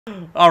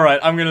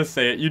Alright, I'm gonna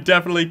say it. You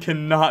definitely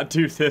cannot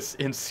do this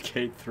in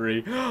Skate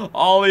 3.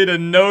 Ollie to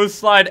nose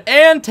slide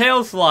and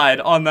tail slide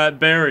on that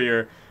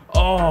barrier.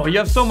 Oh, you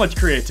have so much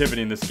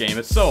creativity in this game.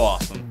 It's so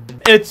awesome.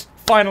 It's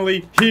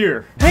finally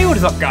here. Hey, what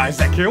is up, guys?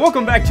 Zek here.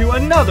 Welcome back to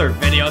another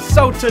video.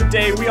 So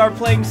today we are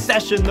playing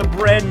Session, the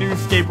brand new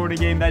skateboarding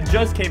game that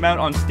just came out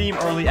on Steam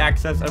Early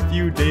Access a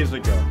few days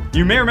ago.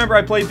 You may remember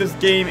I played this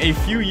game a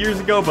few years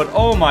ago, but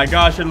oh my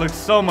gosh, it looks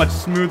so much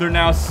smoother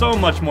now, so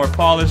much more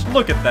polished.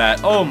 Look at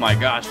that. Oh my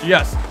gosh,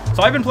 yes.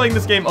 So I've been playing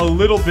this game a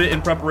little bit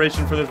in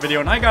preparation for this video,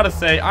 and I gotta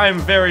say, I am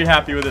very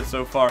happy with it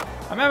so far.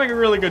 I'm having a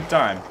really good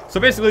time. So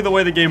basically the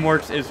way the game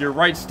works is your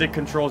right stick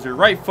controls your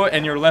right foot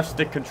and your left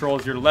stick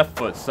controls your left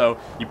foot. So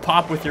you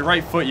pop with your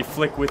right foot, you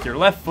flick with your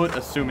left foot,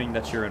 assuming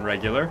that you're in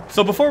regular.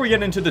 So before we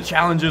get into the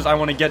challenges I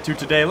want to get to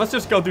today, let's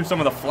just go through some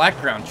of the flat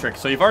ground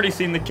tricks. So you've already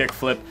seen the kick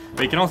flip,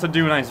 but you can also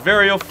do a nice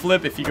varial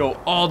flip. If you go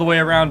all the way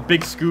around,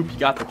 big scoop, you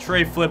got the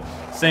tray flip.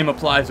 Same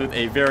applies with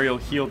a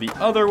varial heel the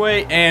other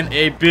way and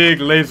a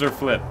big laser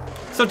flip.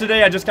 So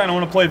today I just kind of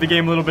want to play the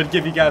game a little bit,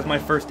 give you guys my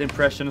first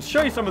impressions,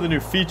 show you some of the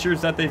new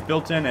features that they've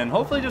built in, and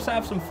hopefully just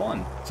have some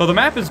fun. So the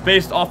map is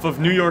based off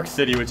of New York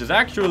City, which is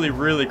actually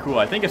really cool.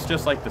 I think it's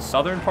just like the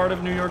southern part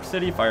of New York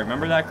City, if I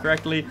remember that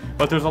correctly,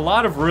 but there's a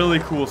lot of really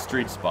cool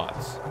street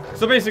spots.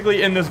 So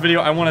basically in this video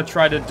I want to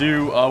try to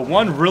do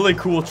one really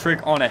cool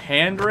trick on a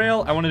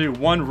handrail. I want to do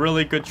one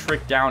really good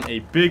trick down a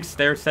big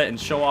stair set and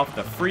show off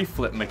the free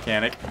flip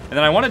mechanic, and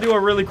then I want to do a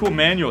really cool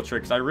manual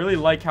trick because I really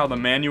like how the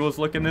manuals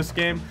look in this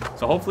game,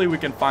 so hopefully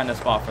we can find a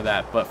spot for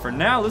that. But for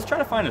now, let's try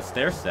to find a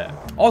stair set.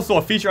 Also,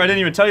 a feature I didn't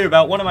even tell you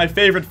about, one of my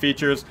favorite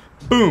features.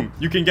 Boom!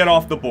 You can get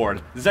off the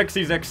board.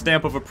 ZexyZek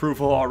stamp of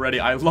approval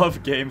already. I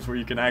love games where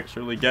you can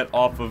actually get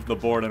off of the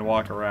board and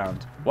walk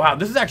around. Wow,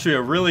 this is actually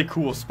a really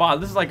cool spot.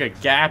 This is like a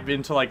gap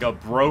into like a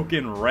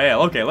broken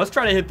rail. Okay, let's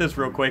try to hit this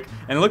real quick.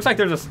 And it looks like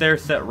there's a stair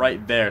set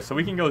right there. So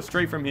we can go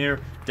straight from here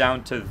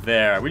down to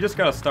there. We just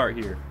gotta start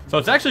here. So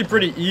it's actually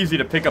pretty easy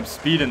to pick up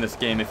speed in this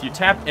game. If you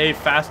tap A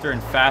faster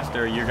and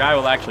faster, your guy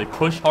will actually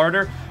push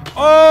harder.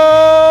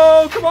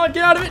 Oh, come on,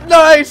 get out of it.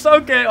 Nice.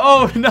 Okay.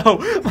 Oh, no.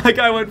 My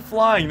guy went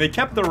flying. They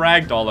kept the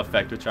ragdoll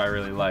effect, which I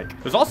really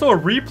like. There's also a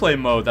replay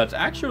mode that's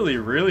actually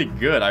really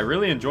good. I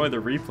really enjoy the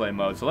replay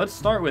mode. So let's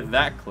start with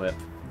that clip.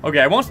 Okay,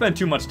 I won't spend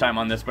too much time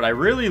on this, but I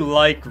really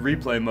like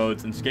replay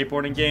modes in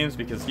skateboarding games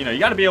because, you know, you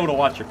got to be able to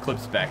watch your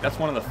clips back. That's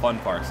one of the fun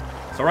parts.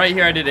 So right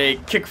here, I did a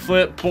kick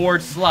flip,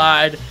 board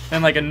slide,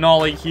 then like a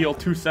nollie heel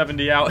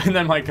 270 out, and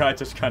then my guy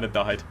just kind of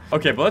died.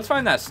 Okay, but let's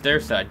find that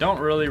stair set. I don't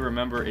really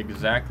remember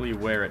exactly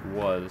where it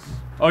was.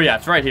 Oh yeah,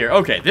 it's right here.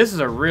 Okay, this is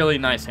a really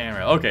nice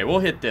handrail. Okay, we'll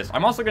hit this.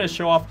 I'm also going to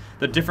show off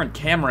the different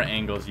camera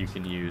angles you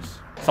can use.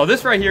 So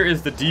this right here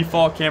is the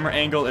default camera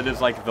angle. It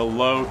is like the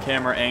low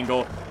camera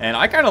angle, and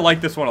I kind of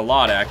like this one a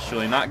lot,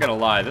 actually, not gonna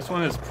lie. This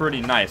one is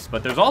pretty nice,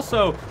 but there's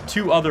also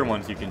two other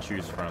ones you can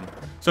choose from.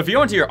 So if you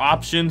go into your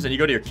options and you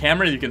go to your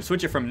camera, you can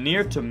switch it from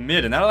near to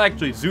mid, and that'll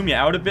actually zoom you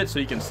out a bit so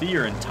you can see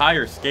your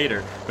entire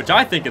skater, which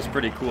I think is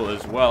pretty cool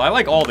as well. I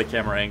like all the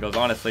camera angles,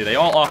 honestly. They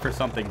all offer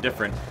something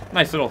different.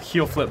 Nice little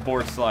heel flip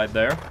board slide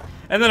there.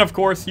 And then, of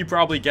course, you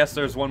probably guessed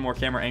there's one more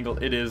camera angle.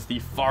 It is the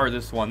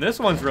farthest one. This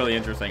one's really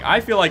interesting. I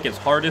feel like it's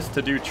hardest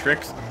to do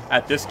tricks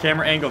at this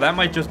camera angle. That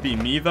might just be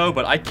me, though,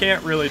 but I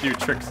can't really do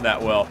tricks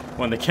that well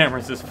when the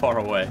camera's this far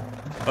away.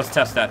 Let's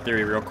test that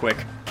theory real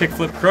quick.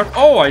 Kickflip crook.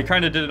 Oh, I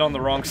kind of did it on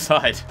the wrong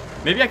side.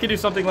 Maybe I could do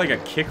something like a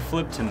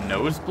kickflip to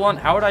nose blunt.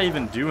 How would I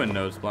even do a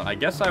nose blunt? I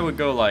guess I would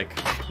go like...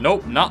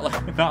 Nope, not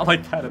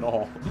like that at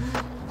all.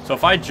 So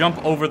if I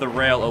jump over the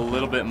rail a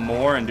little bit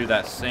more and do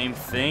that same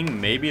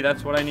thing, maybe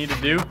that's what I need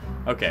to do.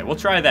 Okay, we'll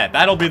try that.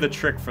 That'll be the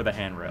trick for the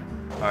handrail.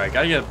 Alright,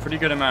 gotta get a pretty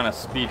good amount of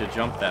speed to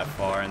jump that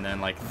far, and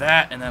then like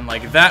that, and then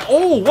like that.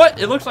 Oh,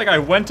 what? It looks like I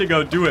went to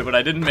go do it, but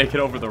I didn't make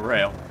it over the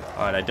rail.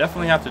 Alright, I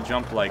definitely have to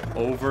jump like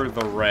over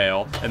the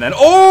rail, and then,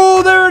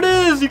 oh, there it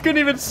is! You couldn't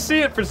even see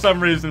it for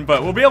some reason,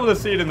 but we'll be able to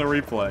see it in the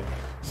replay.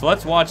 So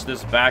let's watch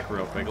this back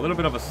real quick. A little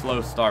bit of a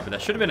slow start, but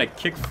that should have been a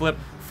kick flip,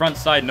 front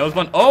side nose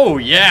blunt. Oh,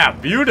 yeah,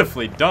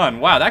 beautifully done.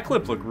 Wow, that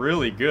clip looked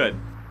really good.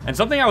 And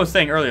something I was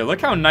saying earlier,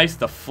 look how nice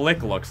the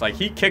flick looks. Like,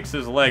 he kicks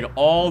his leg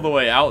all the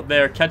way out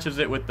there, catches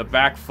it with the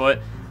back foot.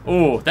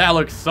 Oh, that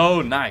looks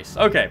so nice.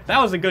 Okay,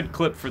 that was a good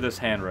clip for this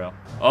handrail.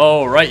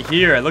 Oh, right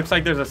here, it looks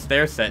like there's a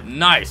stair set.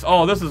 Nice.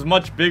 Oh, this is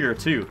much bigger,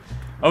 too.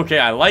 Okay,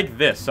 I like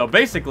this. So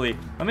basically,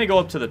 let me go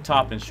up to the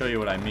top and show you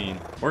what I mean.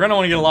 We're going to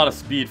want to get a lot of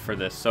speed for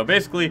this. So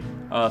basically,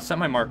 set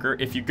my marker.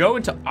 If you go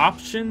into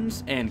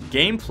options and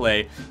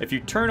gameplay, if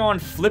you turn on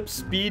flip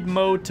speed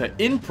mode to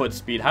input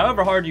speed,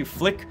 however hard you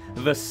flick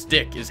the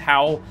stick is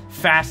how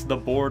fast the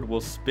board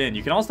will spin.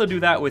 You can also do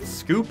that with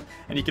scoop,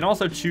 and you can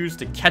also choose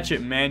to catch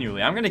it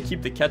manually. I'm going to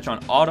keep the catch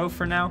on auto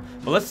for now,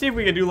 but let's see if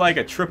we can do like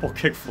a triple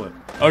kickflip.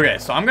 Okay,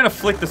 so I'm going to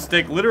flick the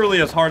stick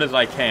literally as hard as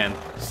I can.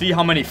 See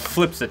how many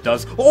flips it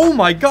does. Oh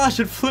my gosh,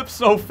 it flips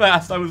so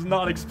fast. I was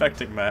not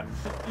expecting that.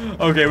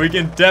 Okay, we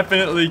can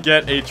definitely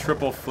get a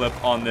triple flip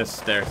on this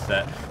stair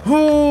set.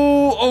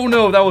 Ooh, oh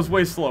no, that was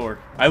way slower.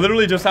 I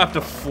literally just have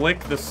to flick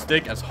the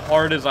stick as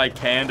hard as I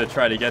can to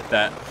try to get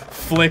that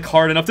flick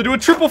hard enough to do a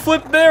triple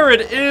flip. There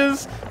it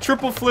is.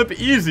 Triple flip,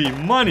 easy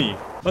money.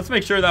 Let's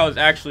make sure that was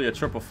actually a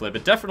triple flip.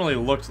 It definitely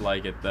looked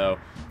like it though.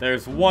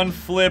 There's 1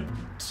 flip,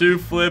 2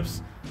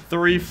 flips,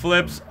 3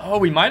 flips. Oh,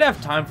 we might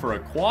have time for a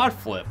quad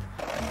flip.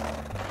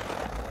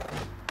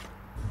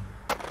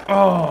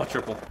 Oh,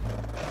 triple.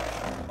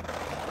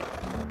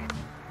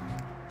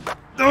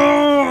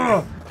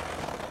 Ugh!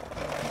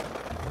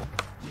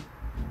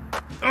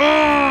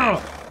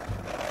 Ugh!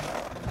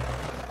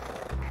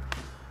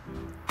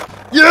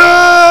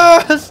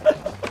 Yes!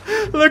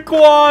 The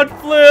quad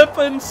flip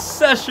in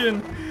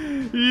session.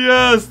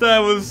 Yes, that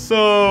was so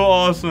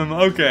awesome.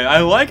 Okay, I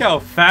like how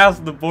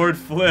fast the board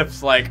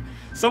flips. Like,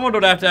 someone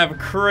would have to have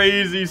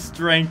crazy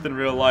strength in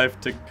real life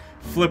to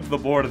flip the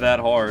board that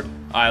hard.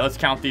 Alright, let's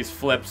count these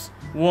flips.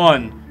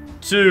 1,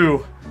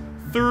 2,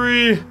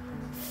 3,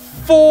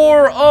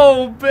 4.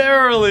 Oh,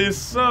 barely.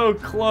 So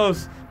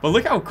close. But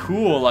look how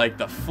cool, like,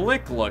 the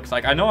flick looks.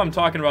 Like, I know I'm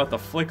talking about the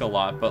flick a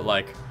lot, but,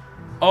 like,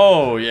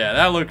 oh, yeah,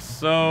 that looks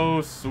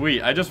so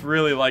sweet. I just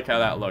really like how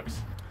that looks.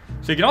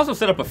 So you can also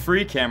set up a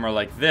free camera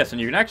like this,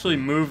 and you can actually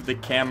move the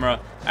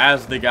camera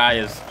as the guy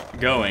is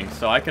going.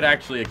 So I could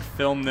actually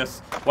film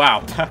this.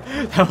 Wow,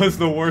 that was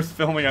the worst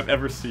filming I've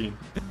ever seen.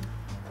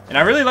 And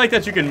I really like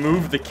that you can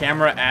move the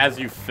camera as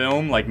you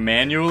film, like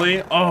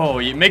manually. Oh,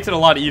 it makes it a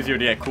lot easier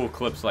to get cool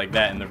clips like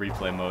that in the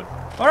replay mode.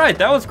 Alright,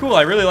 that was cool.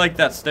 I really like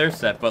that stair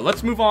set. But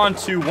let's move on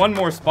to one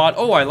more spot.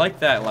 Oh, I like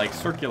that, like,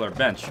 circular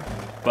bench.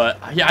 But,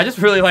 yeah, I just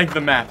really like the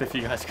map, if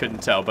you guys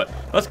couldn't tell. But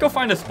let's go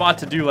find a spot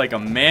to do, like, a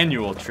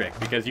manual trick.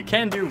 Because you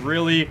can do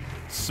really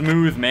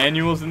smooth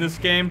manuals in this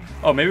game.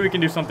 Oh, maybe we can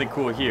do something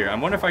cool here. I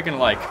wonder if I can,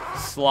 like,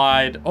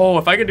 slide. Oh,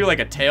 if I could do, like,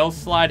 a tail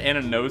slide and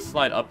a nose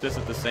slide up this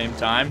at the same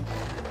time.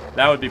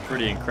 That would be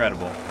pretty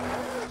incredible.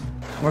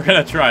 We're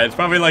gonna try. It's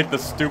probably, like, the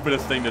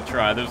stupidest thing to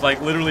try. There's,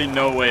 like, literally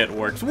no way it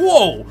works.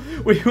 Whoa!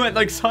 We went,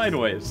 like,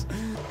 sideways.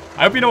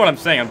 I hope you know what I'm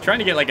saying. I'm trying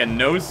to get like a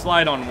nose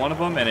slide on one of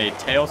them and a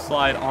tail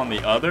slide on the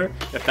other,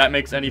 if that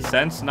makes any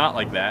sense. Not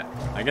like that.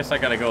 I guess I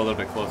gotta go a little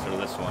bit closer to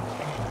this one.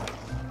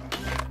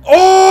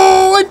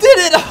 Oh, I did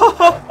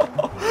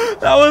it!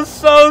 That was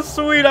so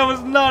sweet. I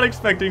was not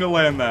expecting to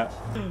land that.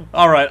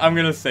 Alright, I'm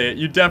gonna say it.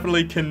 You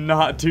definitely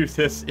cannot do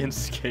this in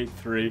Skate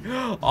 3.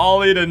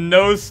 Ollie to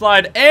nose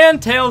slide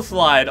and tail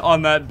slide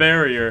on that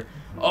barrier.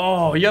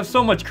 Oh, you have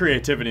so much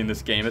creativity in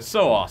this game. It's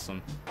so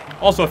awesome.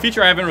 Also, a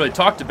feature I haven't really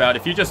talked about,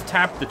 if you just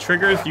tap the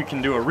triggers, you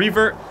can do a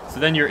revert, so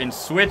then you're in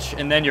switch,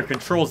 and then your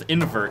controls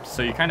invert,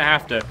 so you kind of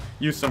have to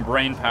use some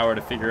brain power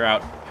to figure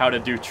out how to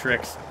do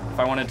tricks. If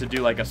I wanted to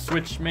do like a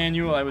switch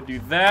manual, I would do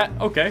that.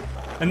 Okay.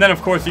 And then,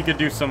 of course, you could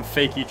do some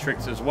fakey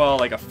tricks as well,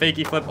 like a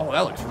fakey flip. Oh,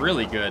 that looks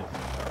really good.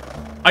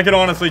 I could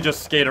honestly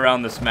just skate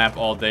around this map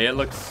all day. It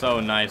looks so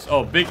nice.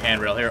 Oh, big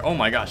handrail here. Oh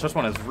my gosh, this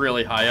one is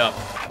really high up.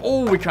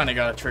 Oh, we kind of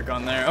got a trick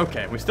on there.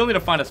 Okay, we still need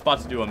to find a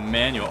spot to do a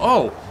manual.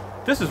 Oh,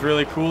 this is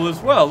really cool as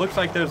well. Looks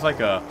like there's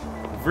like a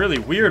really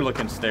weird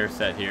looking stair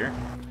set here.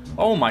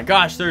 Oh my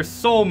gosh, there's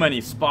so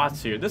many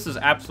spots here. This is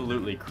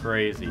absolutely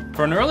crazy.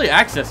 For an early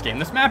access game,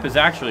 this map is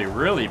actually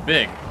really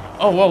big.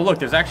 Oh, whoa, look,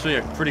 there's actually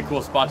a pretty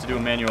cool spot to do a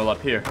manual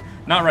up here.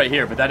 Not right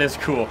here, but that is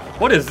cool.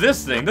 What is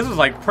this thing? This is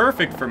like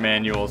perfect for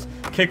manuals.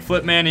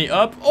 Kickflip Manny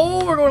up.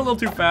 Oh, we're going a little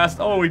too fast.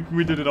 Oh,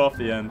 we did it off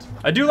the end.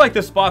 I do like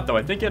this spot, though.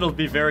 I think it'll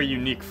be very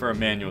unique for a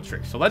manual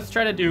trick. So let's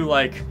try to do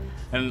like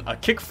a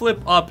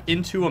kickflip up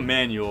into a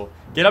manual.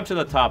 Get up to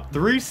the top,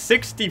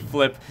 360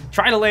 flip,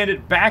 try to land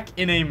it back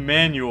in a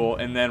manual,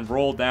 and then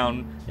roll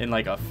down in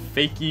like a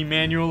fakey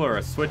manual or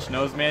a switch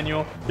nose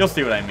manual. You'll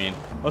see what I mean.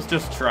 Let's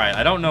just try it.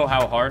 I don't know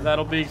how hard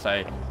that'll be because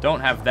I don't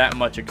have that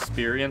much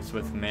experience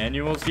with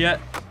manuals yet.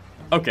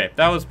 Okay,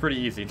 that was pretty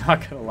easy,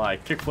 not gonna lie.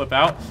 Kickflip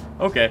out.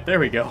 Okay, there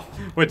we go.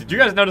 Wait, did you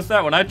guys notice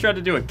that? When I tried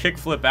to do a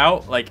kickflip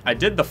out, like, I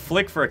did the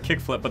flick for a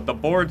kickflip, but the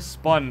board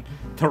spun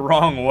the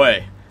wrong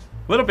way.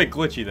 A little bit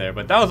glitchy there,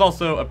 but that was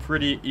also a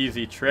pretty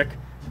easy trick.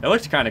 It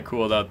looks kind of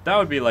cool, though. That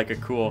would be like a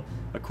cool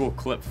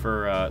clip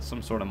for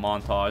some sort of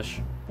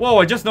montage. Whoa,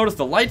 I just noticed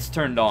the lights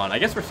turned on. I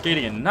guess we're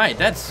skating at night.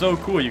 That's so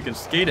cool. You can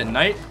skate at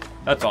night.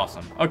 That's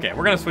awesome. Okay,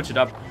 we're going to switch it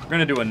up. We're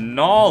going to do a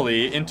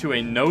nollie into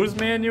a nose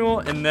manual,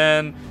 and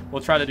then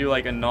we'll try to do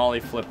like a nollie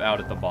flip out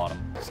at the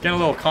bottom. It's getting a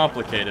little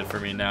complicated for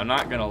me now,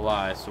 not going to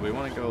lie. So we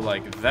want to go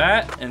like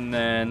that, and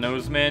then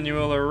nose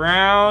manual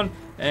around,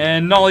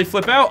 and nollie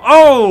flip out.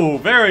 Oh,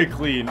 very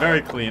clean,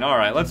 very clean. All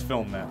right, let's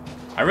film that.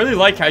 I really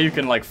like how you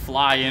can like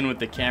fly in with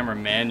the camera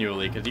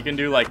manually, because you can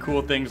do like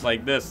cool things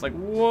like this. Like,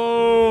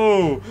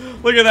 whoa,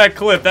 look at that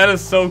clip. That is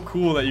so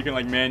cool that you can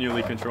like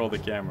manually control the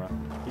camera.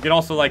 You can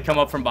also, like, come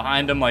up from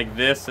behind him like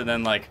this and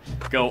then, like,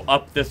 go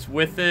up this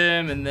with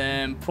him and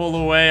then pull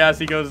away as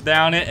he goes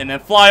down it and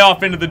then fly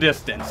off into the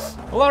distance.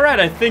 Well,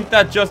 alright, I think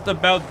that just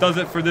about does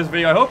it for this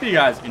video. I hope you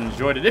guys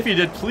enjoyed it. If you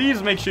did,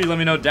 please make sure you let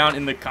me know down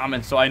in the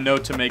comments so I know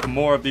to make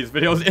more of these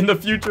videos in the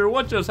future.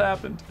 What just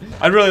happened?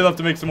 I'd really love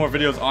to make some more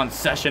videos on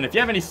session. If you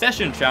have any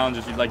session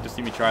challenges you'd like to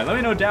see me try, let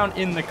me know down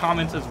in the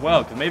comments as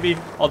well, because maybe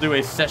I'll do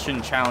a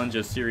session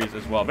challenges series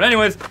as well. But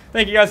anyways,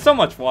 thank you guys so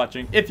much for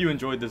watching. If you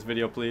enjoyed this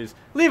video, please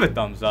leave a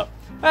thumbs up.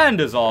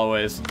 And as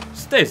always,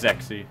 stay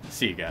sexy.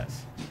 See you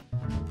guys.